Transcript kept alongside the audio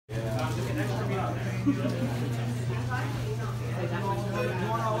In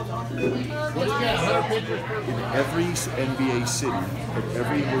every NBA city, at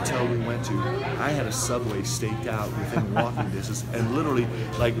every hotel we went to, I had a Subway staked out within walking distance, and literally,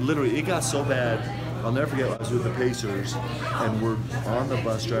 it got so bad. I'll never forget. I was with the Pacers, and we're on the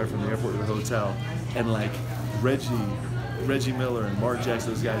bus drive from the airport to the hotel, and like Reggie Miller and Mark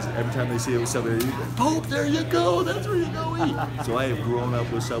Jackson, those guys, every time they see it with Subway, they go, Pope, there you go, that's where you go eat. So I have grown up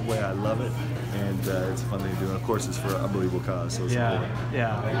with Subway, I love it, and it's a fun thing to do, and of course it's for an unbelievable cause. So it's yeah.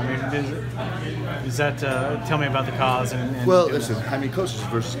 I mean, is that, tell me about the cause. And well, listen, I mean, Coaches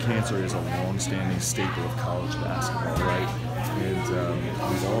versus Cancer is a long-standing staple of college basketball, right? And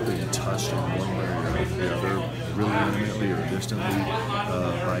we've all been touched in one way or the other, really intimately or distantly,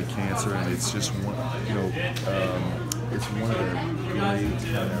 by cancer, and it's just one, it's one of the great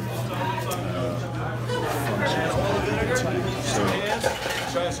kind of functions of the team. So,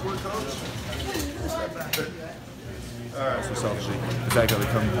 so selfishly, the fact that I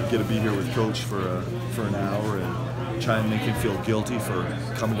get to be here with Coach for an hour and try and make him feel guilty for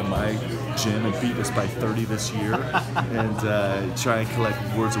coming to my gym and beat us by 30 this year, and try and collect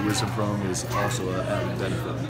words of wisdom from him is also an added benefit.